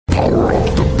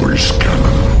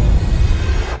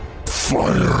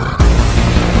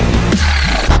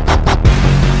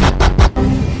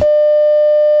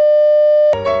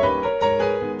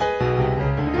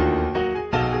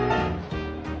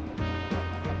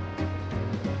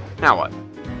Now what?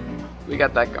 We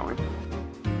got that going.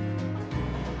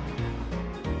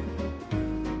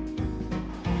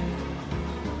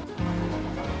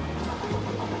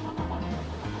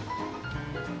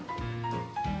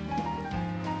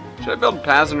 Should I build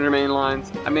passenger main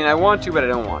lines? I mean, I want to, but I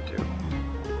don't want to.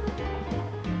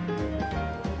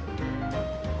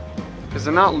 Because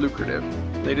they're not lucrative.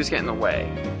 They just get in the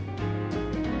way.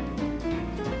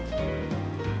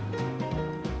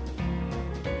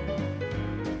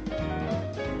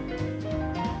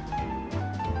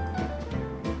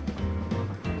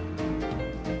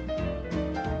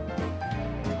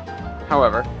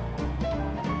 However,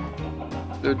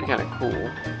 it would be kind of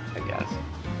cool, I guess.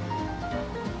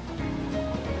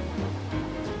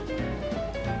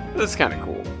 This is kind of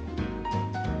cool.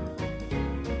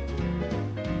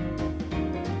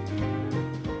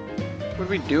 What are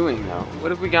we doing, though?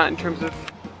 What have we got in terms of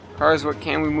cars? What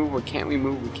can we move? What can't we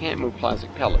move? We can't move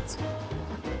plastic pellets.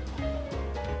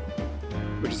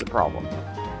 Which is a problem.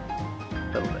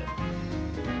 A little bit.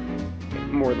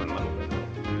 More than a little bit.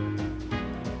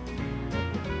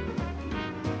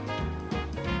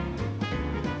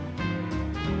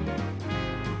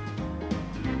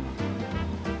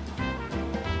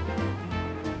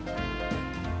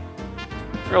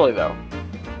 Really, though,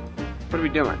 what are we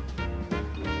doing?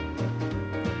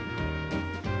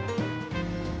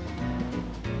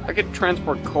 I could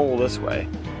transport coal this way.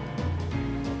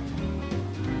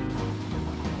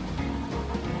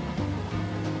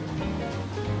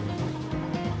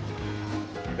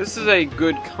 This is a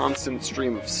good constant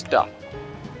stream of stuff.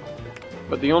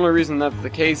 But the only reason that's the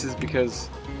case is because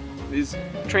these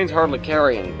trains hardly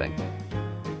carry anything.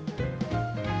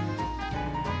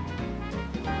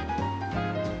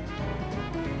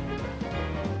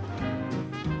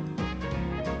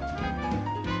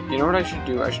 You know what I should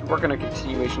do? I should work on a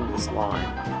continuation of this line.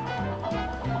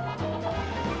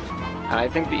 And I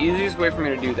think the easiest way for me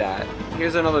to do that,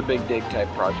 here's another big dig type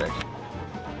project.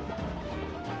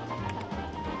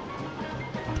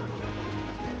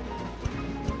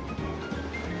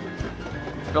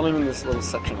 Filling in this little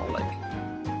section of lake.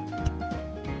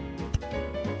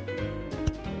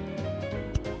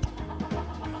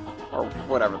 Or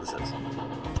whatever this is.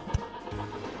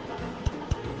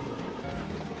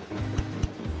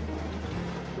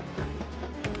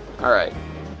 Alright.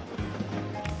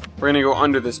 We're gonna go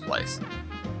under this place.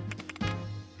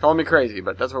 Call me crazy,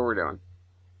 but that's what we're doing.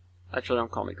 Actually,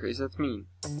 don't call me crazy, that's mean.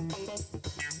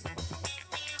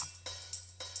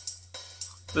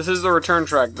 This is the return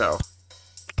track, though.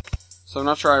 So I'm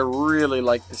not sure I really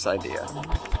like this idea.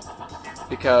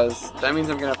 Because that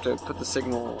means I'm gonna have to put the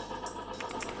signal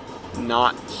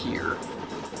not here.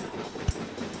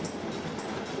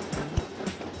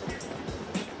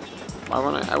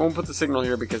 I won't put the signal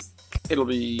here because it'll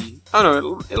be... Oh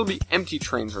no, it'll be empty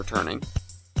trains returning.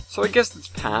 So I guess it's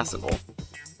passable.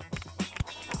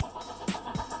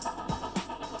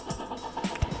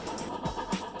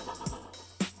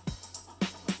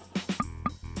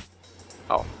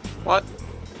 Oh, what?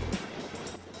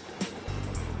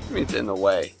 I mean, it's in the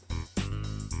way.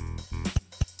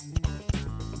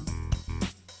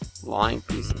 Line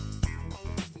piece.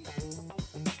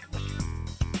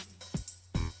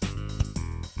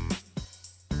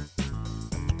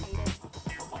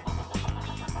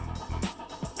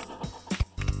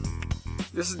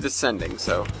 This is descending,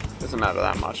 so it doesn't matter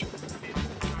that much.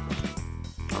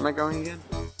 Where am I going again?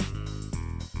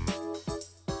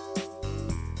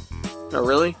 No,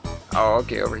 really? Oh,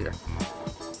 okay, over here.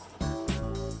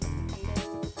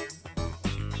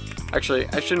 Actually,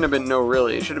 I shouldn't have been no,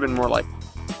 really. It should have been more like,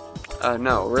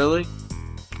 no, really?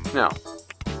 No.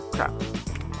 Crap.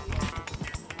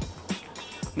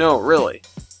 No, really.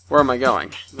 Where am I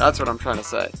going? That's what I'm trying to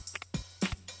say.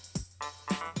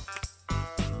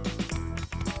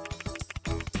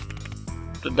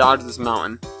 To dodge this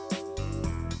mountain.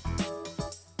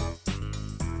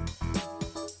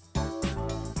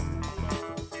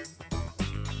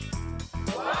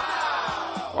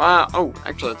 Wow! Oh,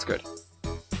 actually that's good.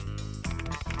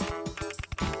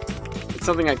 It's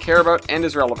something I care about and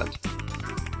is relevant.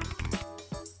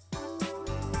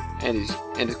 And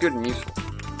is good and useful.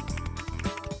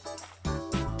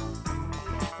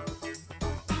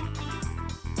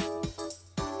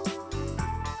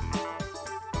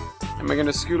 Am I going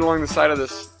to scoot along the side of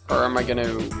this, or am I going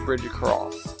to bridge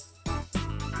across?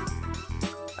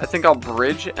 I think I'll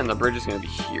bridge, and the bridge is going to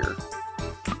be here.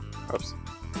 Oops.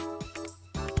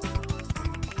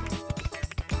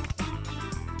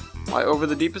 Why over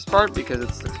the deepest part? Because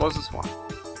it's the closest one.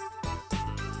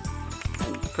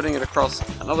 And putting it across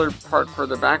another part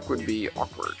further back would be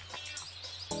awkward.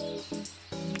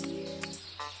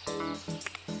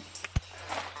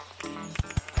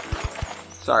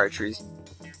 Sorry, trees.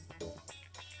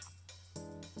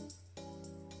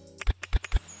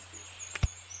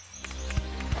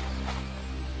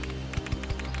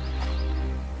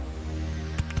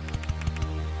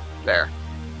 There.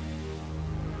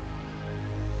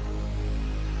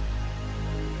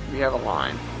 We have a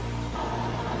line.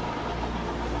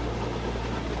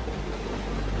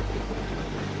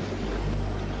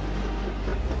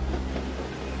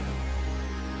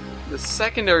 The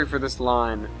secondary for this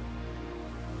line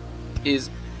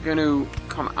is going to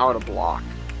come out a block.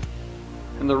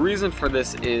 And the reason for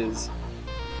this is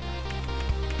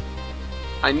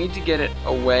I need to get it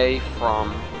away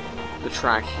from the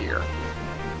track here.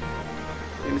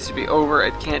 It needs to be over,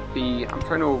 it can't be... I'm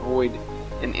trying to avoid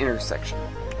an intersection.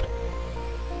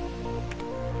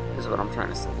 Is what I'm trying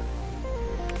to say.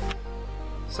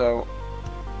 So,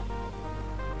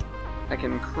 I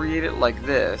can create it like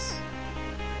this.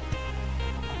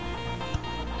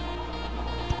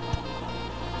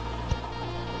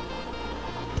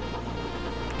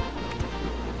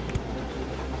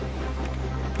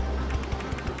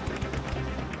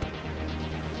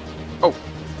 Oh!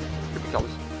 Stupid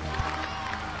colors.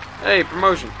 Hey,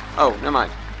 promotion! Oh, never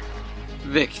mind.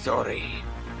 Victory!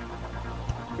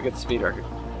 We get the speed record.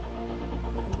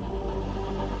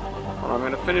 Well, I'm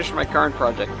going to finish my current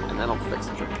project, and then I'll fix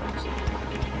the trick tracks.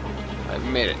 I've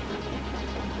made it.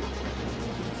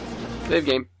 Save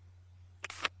game.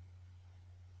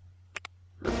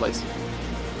 Replace.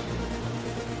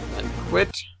 And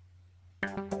quit.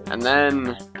 And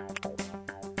then...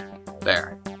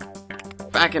 there.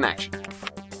 Back in action.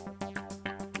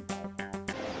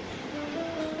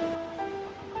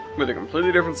 With a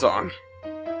completely different song.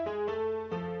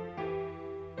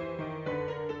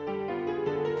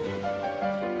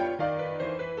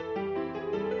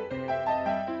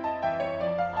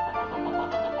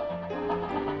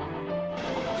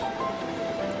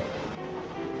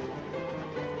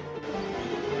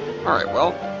 Alright,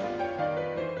 well,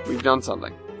 we've done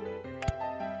something.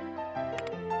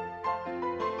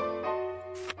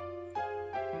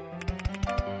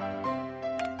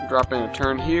 Drop in a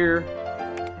turn here.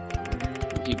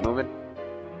 Keep moving.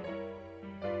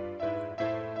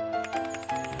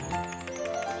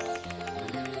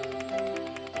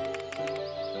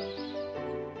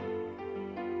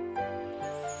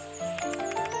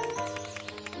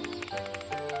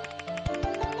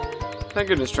 Thank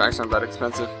goodness tracks aren't that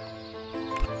expensive.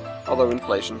 Although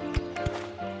inflation.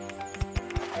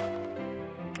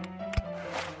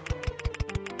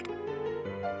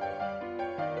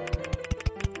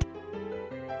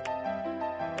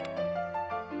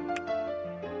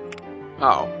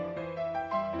 Oh.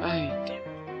 Damn it.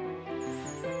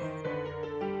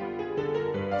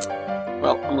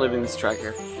 Well, I'm leaving this track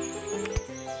here.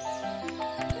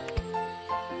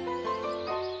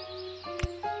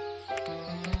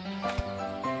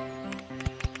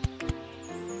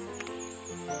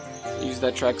 Use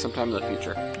that track sometime in the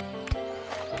future.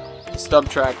 Stub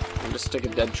track, and just stick a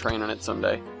dead train on it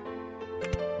someday.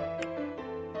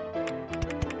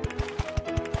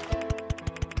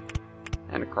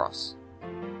 And across.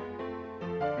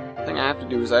 The thing I have to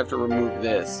do is I have to remove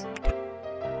this.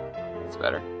 That's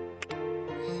better.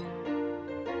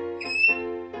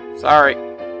 Sorry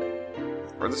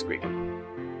for the squeaking.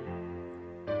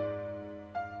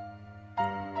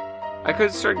 I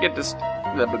could start to get this.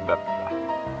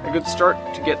 I could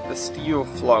start to get the steel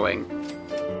flowing,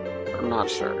 but I'm not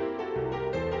sure.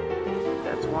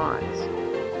 That's wise.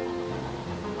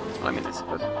 I mean, I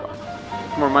suppose it's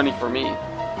wise. More money for me.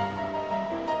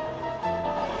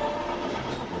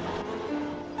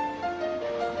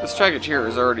 This trackage here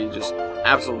is already just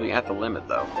absolutely at the limit,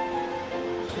 though.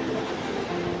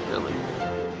 Really.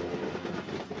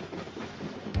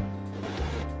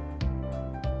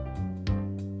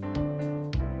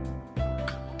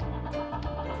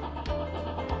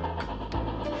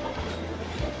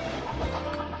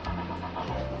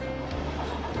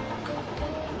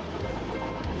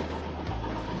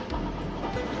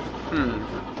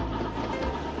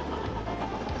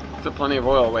 Still plenty of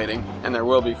oil waiting, and there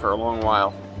will be for a long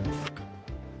while.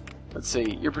 Let's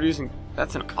see, you're producing...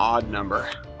 That's an odd number,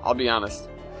 I'll be honest.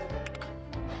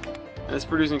 And it's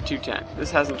producing 210.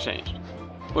 This hasn't changed.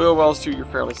 Oil wells 2, you're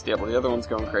fairly stable. The other one's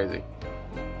going crazy.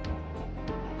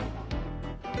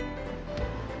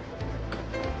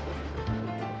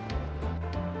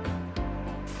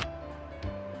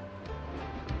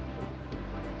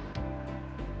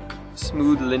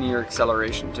 Smooth linear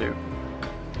acceleration, too.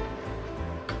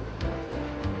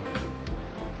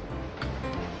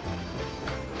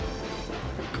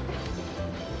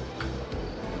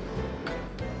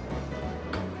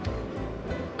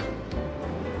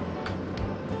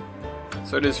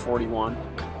 So it is 41.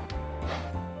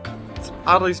 It's an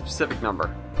oddly specific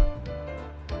number.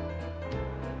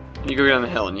 You go down the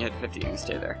hill and you hit 50, you can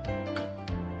stay there.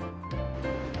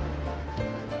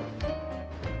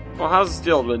 Well, how's the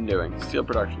steel been doing? Steel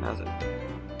production, how's it?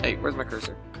 Hey, where's my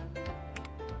cursor?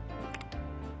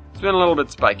 It's been a little bit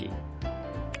spiky.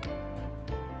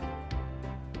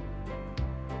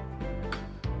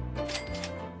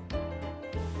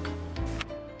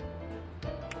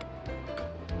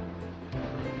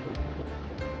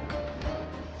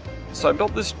 So I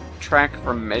built this track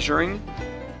for measuring.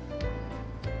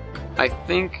 I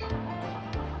think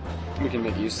we can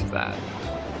make use of that.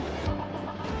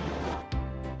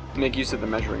 Make use of the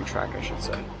measuring track, I should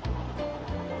say.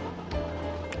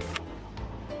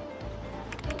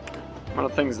 One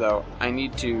of the things, though, I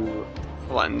need to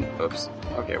flatten... Oops.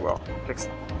 Okay, well, fix...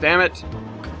 Damn it!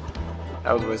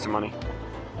 That was a waste of money.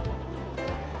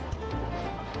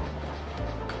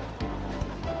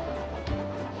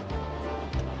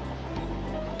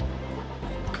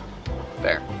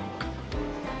 There.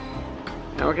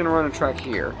 Now we're going to run a track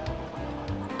here.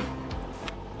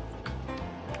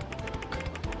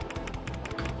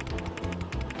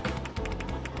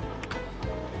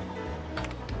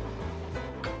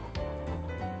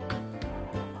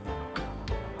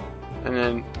 And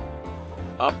then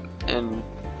up and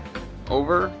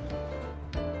over,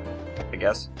 I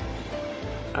guess.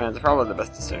 I mean, it's probably the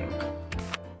best decision.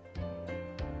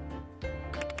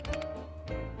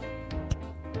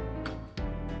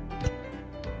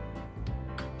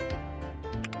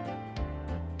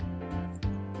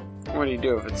 What do you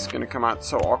do if it's going to come out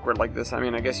so awkward like this? I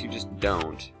mean, I guess you just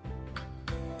don't.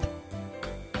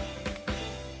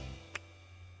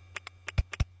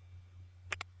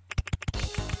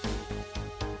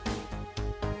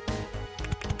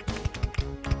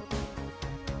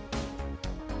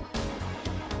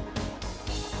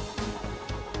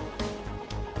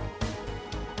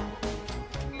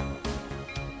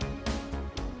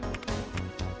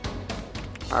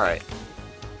 Alright,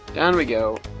 down we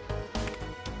go.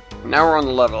 Now we're on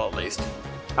the level, at least.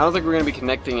 I don't think we're going to be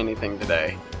connecting anything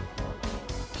today.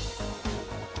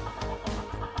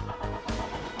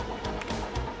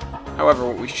 However,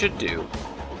 what we should do...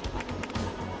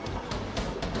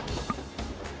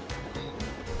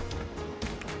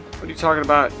 What are you talking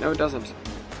about? No, it doesn't.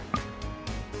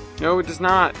 No, it does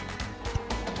not.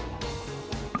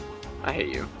 I hate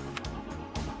you.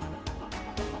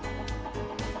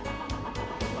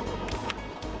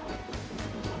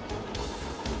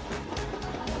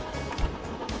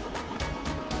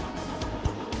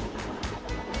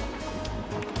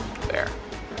 There.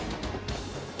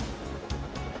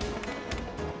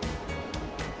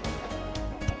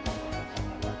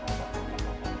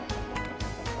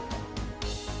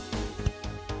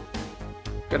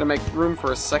 Gotta make room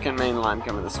for a second main line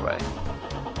coming this way.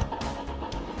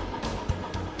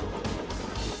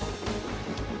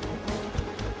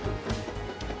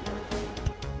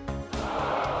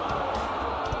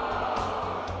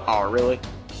 Oh, really?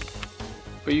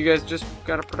 But you guys just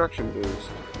got a production boost.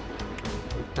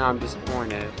 Now I'm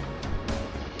disappointed.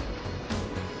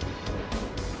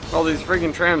 Well, these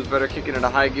friggin' trams better kick it into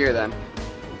high gear then.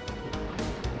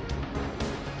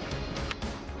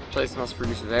 Place must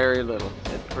produce very little.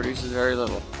 It produces very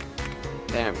little.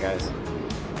 Damn, guys.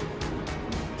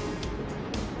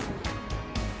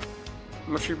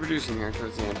 How much are you producing here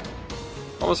towards the end?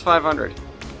 Almost 500.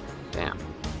 Damn.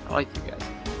 I like you guys.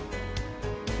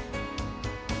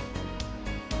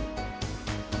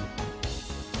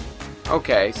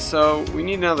 Okay, so we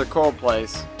need another coal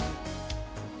place.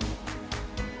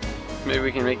 Maybe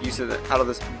we can make use of out of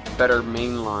this better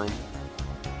main line.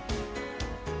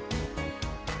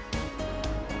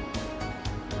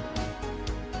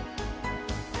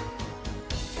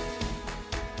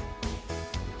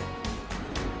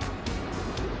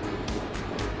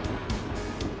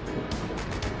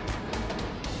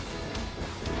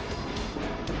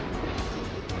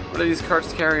 What do these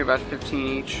carts carry? About 15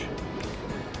 each?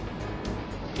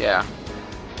 Yeah.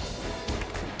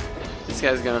 This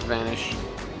guy's gonna vanish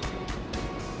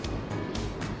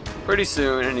pretty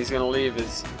soon, and he's gonna leave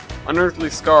his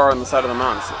unearthly scar on the side of the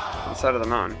mountain. On the side of the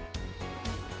mountain.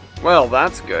 Well,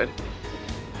 that's good.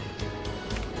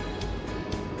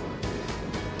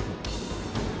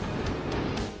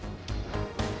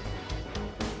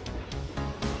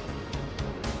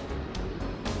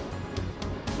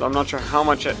 So I'm not sure how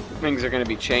much things are gonna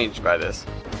be changed by this.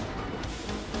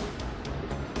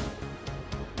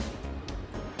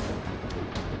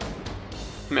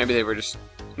 Maybe they were just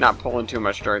not pulling too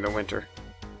much during the winter.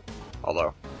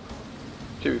 Although,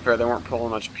 to be fair, they weren't pulling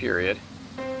much, period.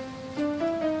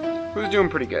 Who's doing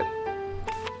pretty good?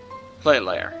 Plate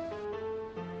layer.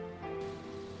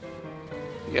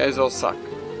 You guys all suck.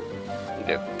 You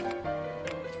do.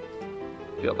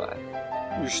 Feel bad.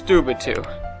 You're stupid too.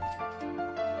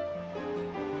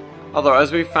 Although,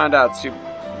 as we found out,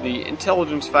 the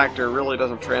intelligence factor really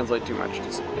doesn't translate too much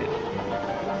to stupidity.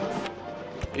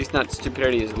 At least not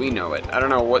stupidity as we know it. I don't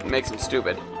know what makes them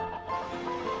stupid.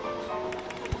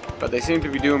 But they seem to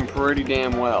be doing pretty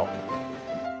damn well.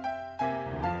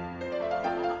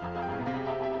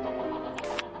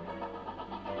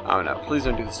 Oh no, please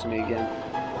don't do this to me again.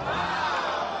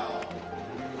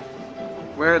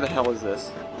 Where the hell is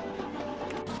this?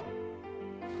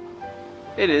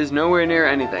 It is nowhere near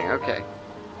anything, okay.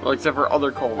 Well, except for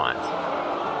other coal mines.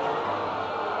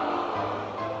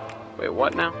 Wait,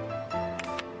 what now?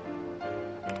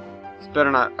 This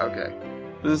better not, okay.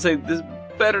 This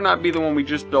better not be the one we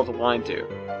just built a line to.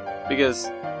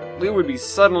 Because we would be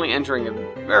suddenly entering a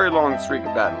very long streak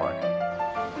of bad luck.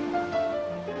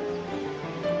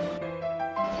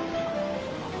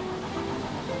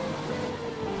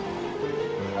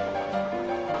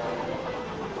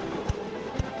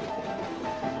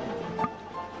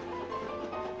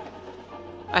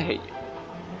 I hate you.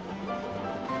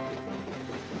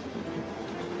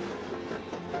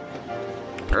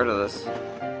 Get rid of this.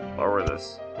 Lower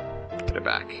this. Get it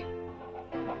back.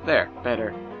 There.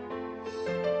 Better.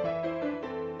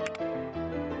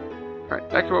 Alright,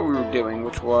 back to what we were doing,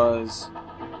 which was...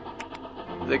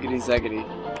 Ziggity zaggity.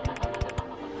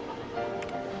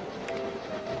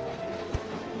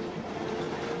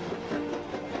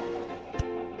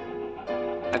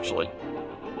 Actually...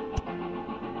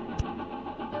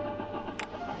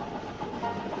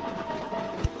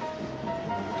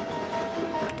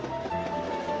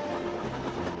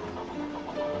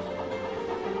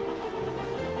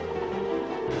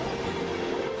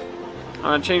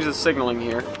 I'm going to change the signaling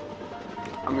here.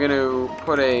 I'm going to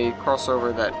put a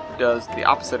crossover that does the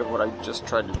opposite of what I just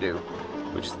tried to do,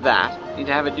 which is that. I need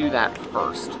to have it do that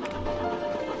first.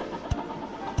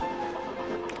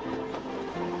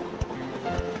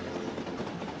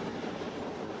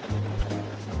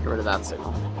 Get rid of that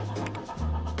signal.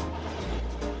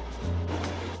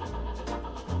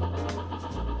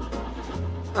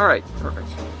 Alright, perfect.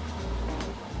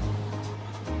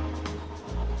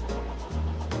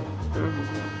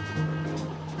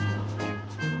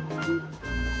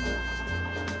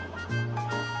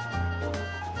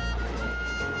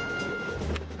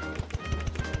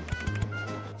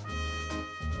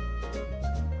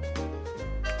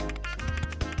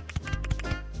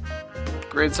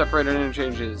 Grade separated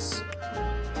interchanges.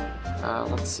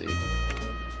 Let's see.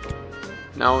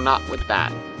 No, not with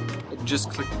that. I just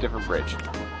clicked a different bridge.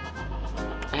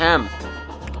 Ahem.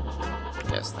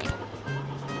 Yes, thank you.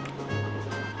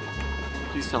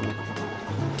 Please tell me.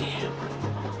 Damn.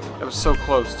 That was so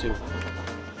close, too.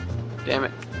 Damn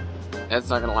it. That's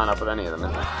not gonna line up with any of them,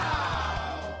 is it?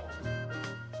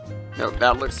 Nope,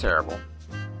 that looks terrible.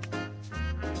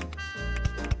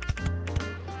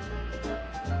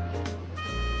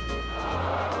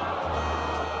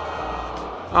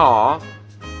 Aww.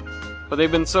 But they've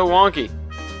been so wonky.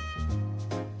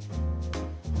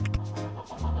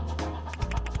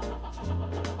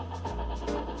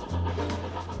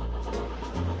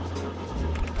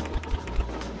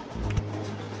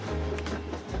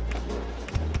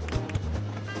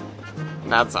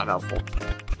 That's not helpful.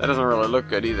 That doesn't really look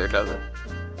good either, does it?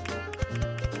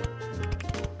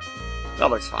 That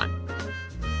looks fine.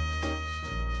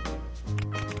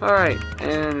 Alright,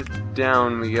 and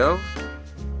down we go.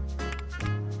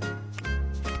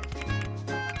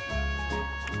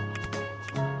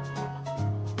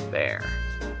 There.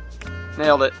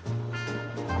 Nailed it.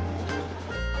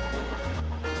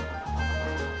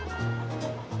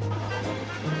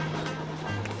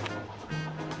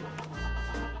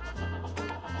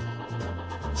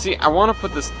 See, I want to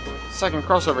put this second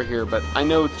crossover here, but I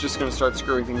know it's just going to start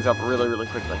screwing things up really, really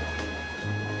quickly.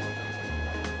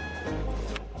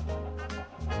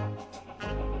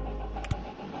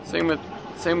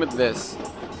 Same with this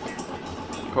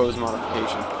proposed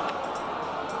modification.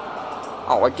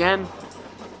 Oh, again?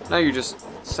 Now you're just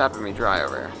sapping me dry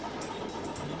over here.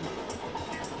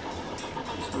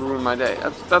 Just ruin my day.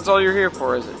 That's all you're here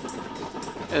for, is it?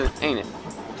 Ain't it?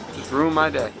 Just ruin my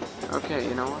day. Okay,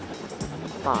 you know what?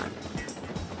 Fine.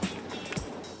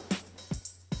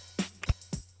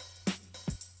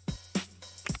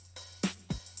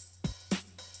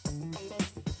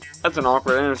 That's an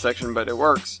awkward intersection, but it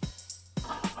works.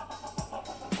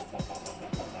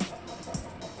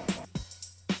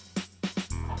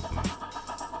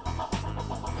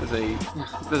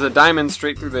 There's a diamond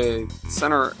straight through the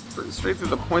center, straight through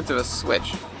the points of a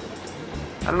switch.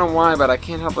 I don't know why, but I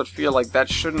can't help but feel like that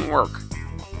shouldn't work.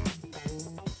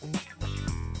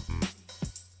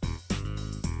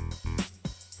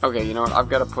 Okay, you know what? I've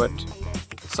got to put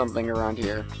something around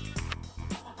here.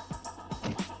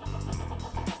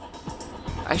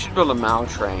 I should build a Mao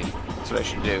train. That's what I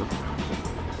should do.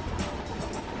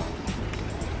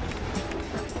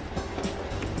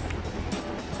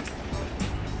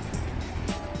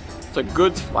 It's a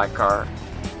goods flat car.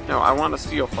 No, I want a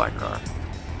steel flat car.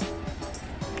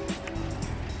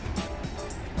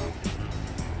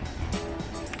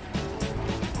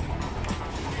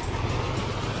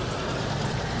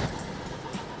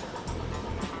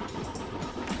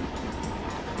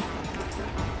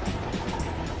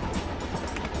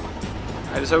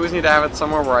 I just always need to have it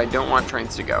somewhere where I don't want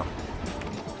trains to go.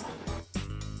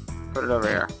 Put it over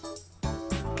here.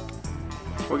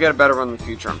 We'll get a better one in the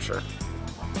future, I'm sure.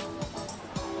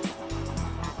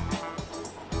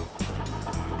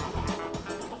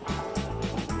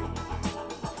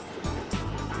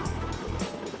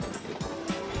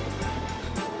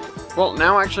 Well,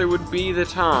 now actually would be the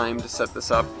time to set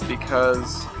this up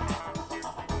because,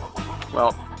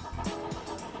 well,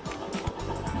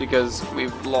 because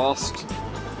we've lost,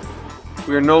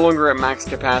 we are no longer at max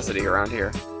capacity around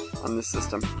here on this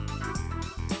system.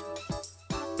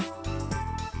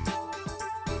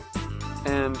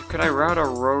 And could I route a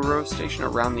Ro-Ro station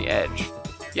around the edge?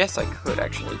 Yes, I could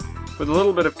actually. With a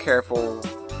little bit of careful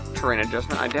terrain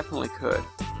adjustment, I definitely could.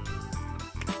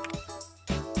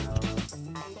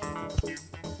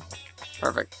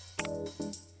 Perfect.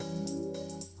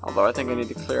 Although I think I need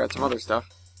to clear out some other stuff.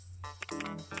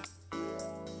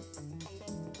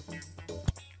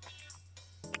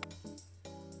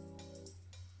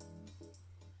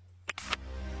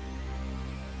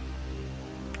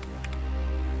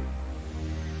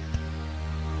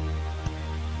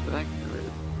 Did I get rid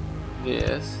of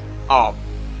this? Oh.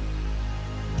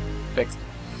 Fixed.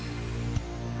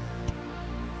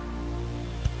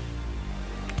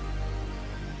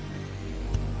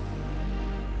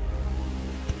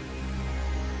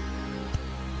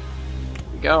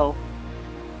 Go.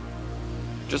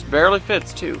 Just barely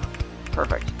fits too.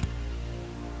 Perfect.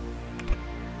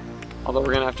 Although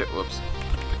we're gonna have to. Whoops.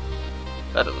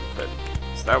 That doesn't fit.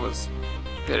 So that was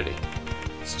stupidity.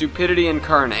 Stupidity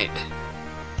incarnate.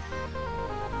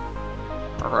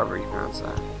 Or however you pronounce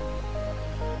that.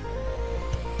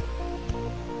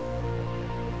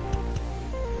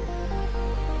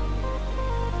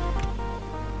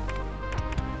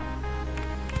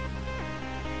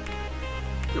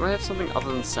 Do I have something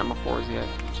other than semaphores yet?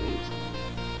 Jeez.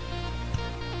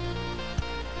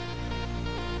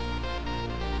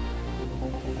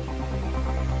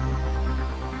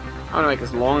 I'm gonna make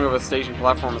as long of a station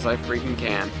platform as I freaking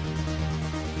can.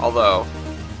 Although...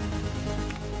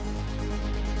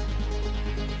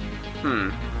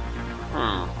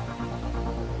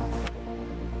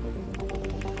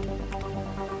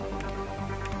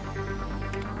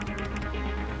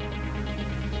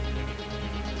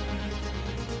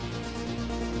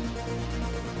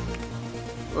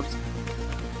 Whoops.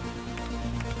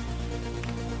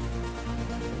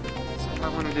 So what I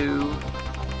want to do...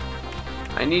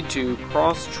 I need to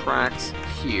cross tracks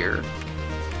here.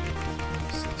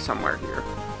 Somewhere here.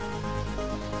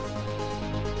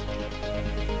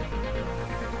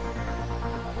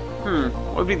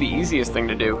 What would be the easiest thing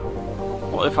to do?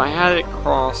 Well, if I had it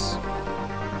cross...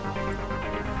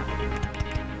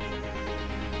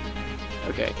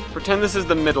 Okay, pretend this is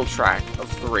the middle track of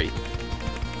 3.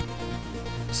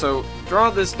 So, draw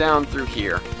this down through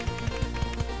here.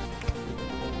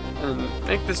 And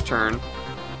make this turn.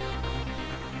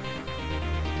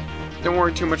 Don't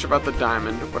worry too much about the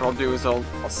diamond. What I'll do is I'll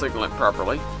signal it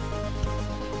properly.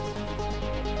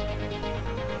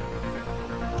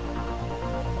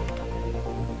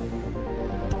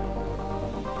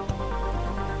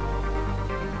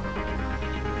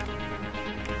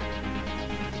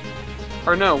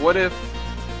 Or no, what if...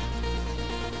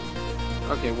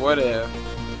 Okay, what if...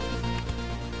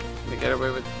 Can I get away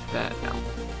with that? No.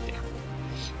 Damn.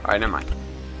 Alright, never mind.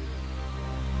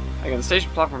 Again, the station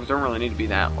platforms don't really need to be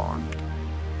that long.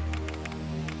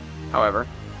 However...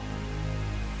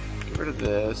 Get rid of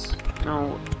this.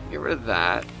 No, get rid of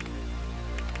that.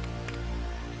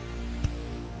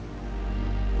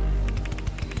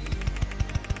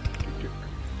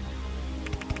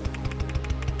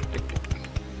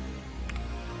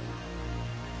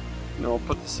 And we'll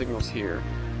put the signals here.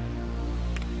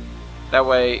 That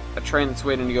way, a train that's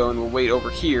waiting to go in will wait over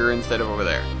here instead of over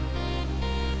there.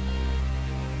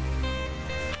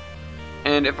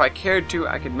 And if I cared to,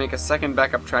 I could make a second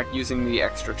backup track using the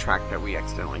extra track that we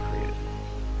accidentally created.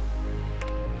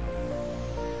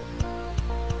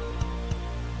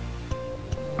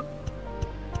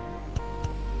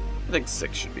 I think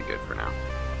 6 should be good for now.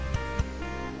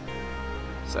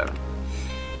 7.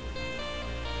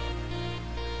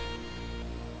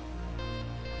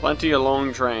 Plenty of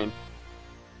long train.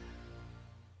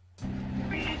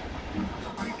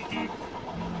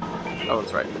 Oh,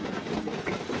 that's right.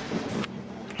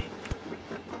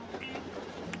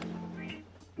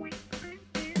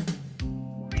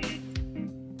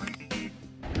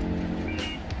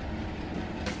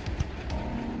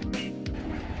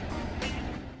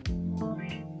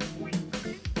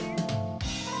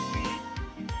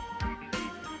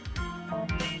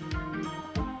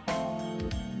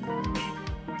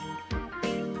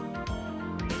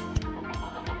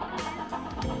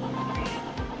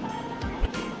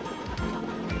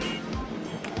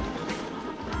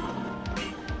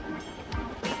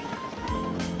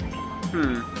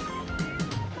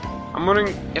 I'm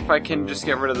wondering if I can just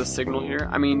get rid of the signal here.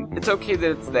 I mean, it's okay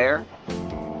that it's there,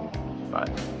 but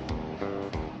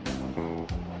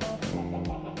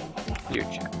you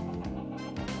check.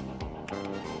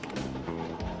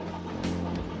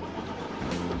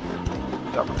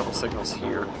 Drop a couple signals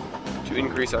here to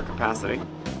increase our capacity.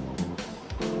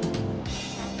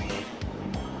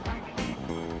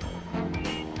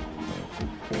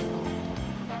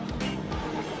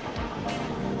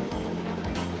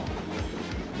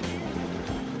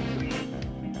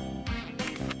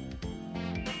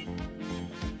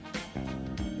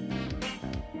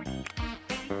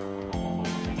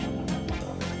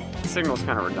 Signal's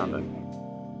kind of redundant.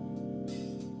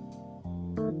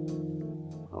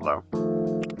 Hello.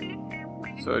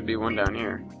 So it'd be one down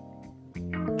here.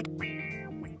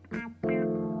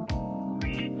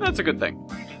 That's a good thing.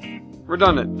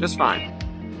 Redundant, just fine.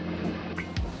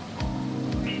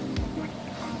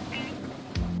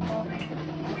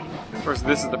 Of course,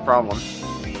 this is the problem.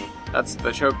 That's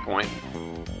the choke point.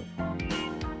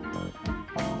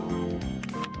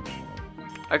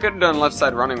 I could have done left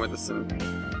side running with this and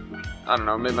I don't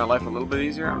know, made my life a little bit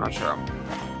easier? I'm not sure.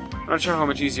 I'm not sure how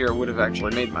much easier it would have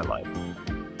actually made my life.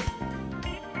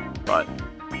 But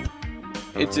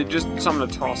it's just something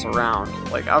to toss around.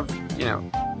 Like,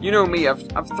 you know me,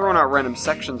 I've thrown out random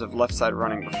sections of left side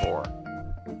running before.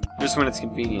 Just when it's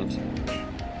convenient.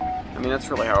 I mean, that's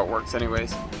really how it works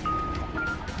anyways.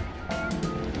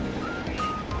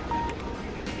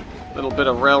 Little bit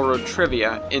of railroad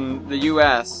trivia. In the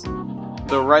US,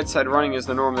 the right side running is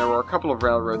the norm. There were a couple of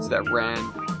railroads that ran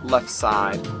left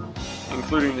side,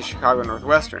 including the Chicago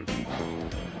Northwestern.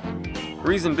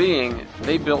 Reason being,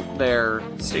 they built their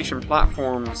station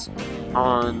platforms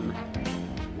on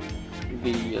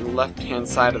the left-hand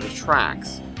side of the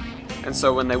tracks. And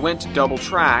so when they went to double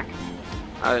track,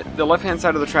 the left-hand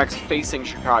side of the tracks facing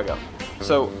Chicago.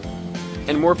 So,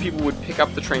 and more people would pick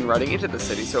up the train riding into the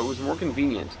city, so it was more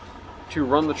convenient to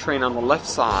run the train on the left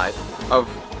side of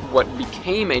what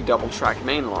became a double-track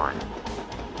main line.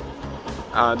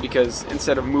 Because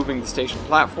instead of moving the station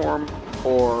platform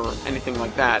or anything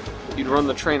like that, you'd run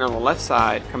the train on the left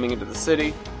side coming into the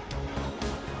city.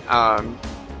 Or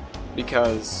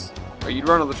you'd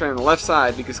run on the train on the left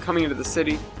side because coming into the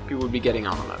city, people would be getting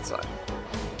on that side.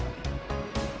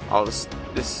 Oh, this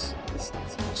is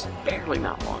just barely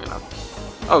not long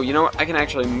enough. Oh, you know what? I can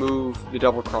actually move the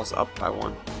double cross up by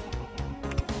 1.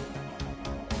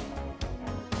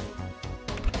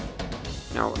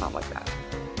 No, not like that.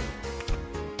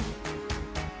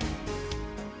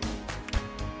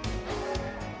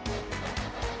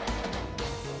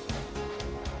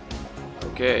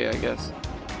 Okay, I guess.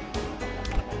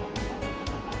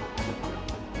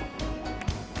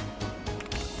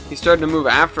 He started to move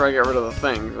after I got rid of the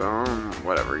thing, so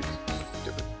whatever, he's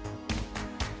stupid.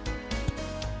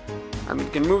 I mean,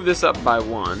 can move this up by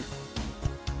 1.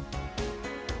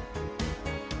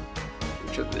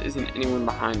 Which there isn't anyone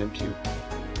behind him to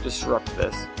disrupt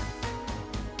this.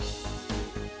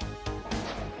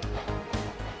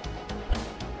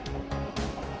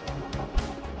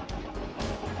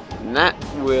 And that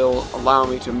will allow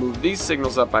me to move these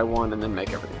signals up by 1 and then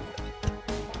make everything fit.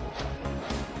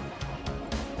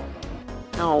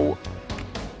 No.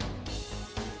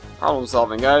 Problem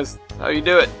solving, guys. How you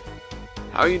do it.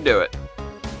 How you do it.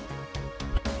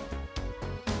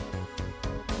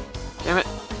 Damn it.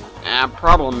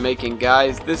 Problem making,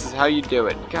 guys. This is how you do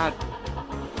it. God.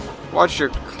 Watch your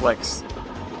clicks.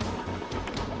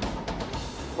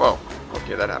 Whoa.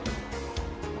 Okay, that happened.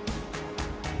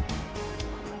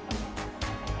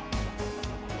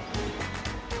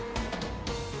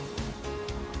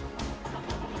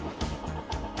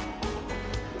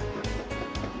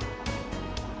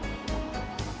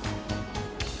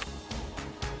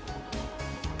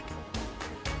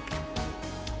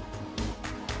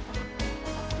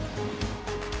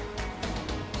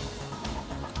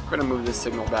 We're gonna move this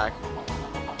signal back.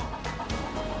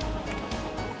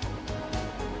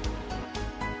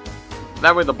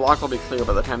 That way the block will be clear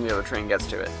by the time the other train gets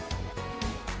to it.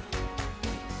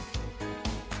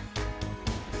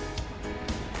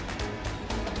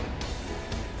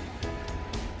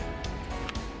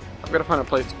 I've got to find a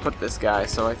place to put this guy,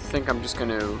 so I think I'm just going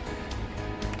to...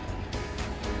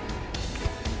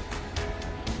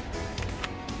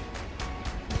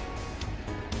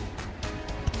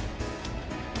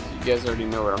 You guys already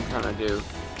know what I'm trying to do.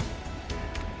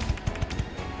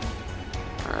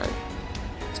 Alright.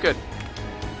 It's good.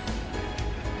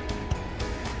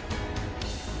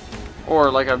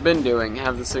 Or, like I've been doing,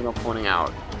 have the signal pointing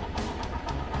out.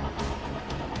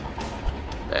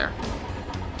 There.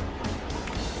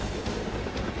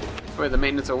 This way the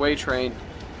maintenance away train.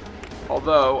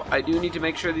 Although, I do need to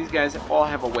make sure these guys all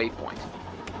have a waypoint.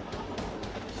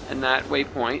 And that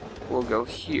waypoint will go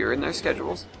here in their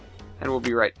schedules, and will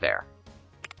be right there.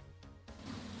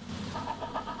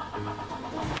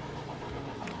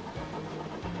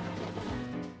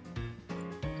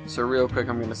 So real quick,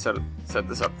 I'm going to set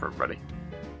this up for everybody.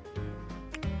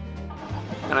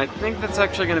 And I think that's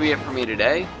actually going to be it for me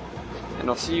today. And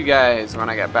I'll see you guys when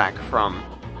I get back from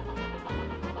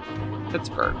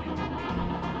Pittsburgh.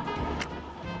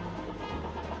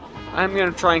 I'm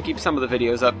going to try and keep some of the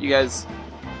videos up. You guys,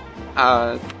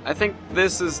 I think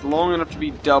this is long enough to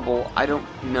be double. I don't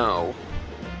know.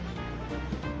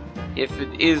 If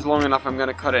it is long enough, I'm going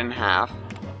to cut it in half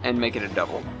and make it a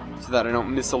double, so that I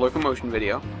don't miss a Locomotion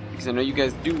video, because I know you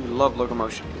guys do love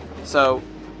Locomotion. So,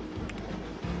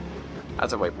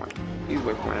 that's a waypoint. He's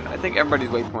waypointed. I think everybody's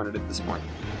waypointed at this point.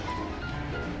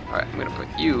 Alright, I'm going to put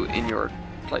you in your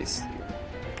place.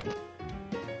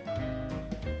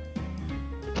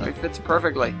 Oh, he fits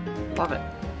perfectly. Love it.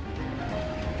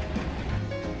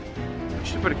 I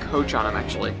should put a coach on him,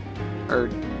 actually.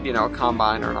 Or, you know, a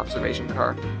combine or an observation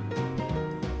car.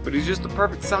 But he's just the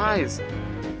perfect size.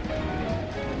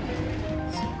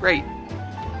 It's great.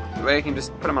 The way I can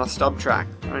just put him on a stub track.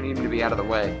 I don't need him to be out of the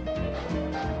way.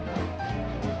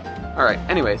 Alright,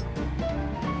 anyways.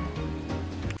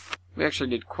 We actually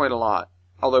did quite a lot.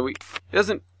 Although it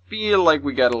doesn't feel like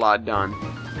we got a lot done.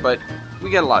 But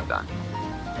we got a lot done.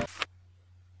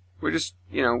 We're just,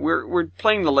 you know, we're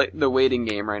playing the waiting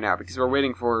game right now because we're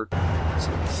waiting for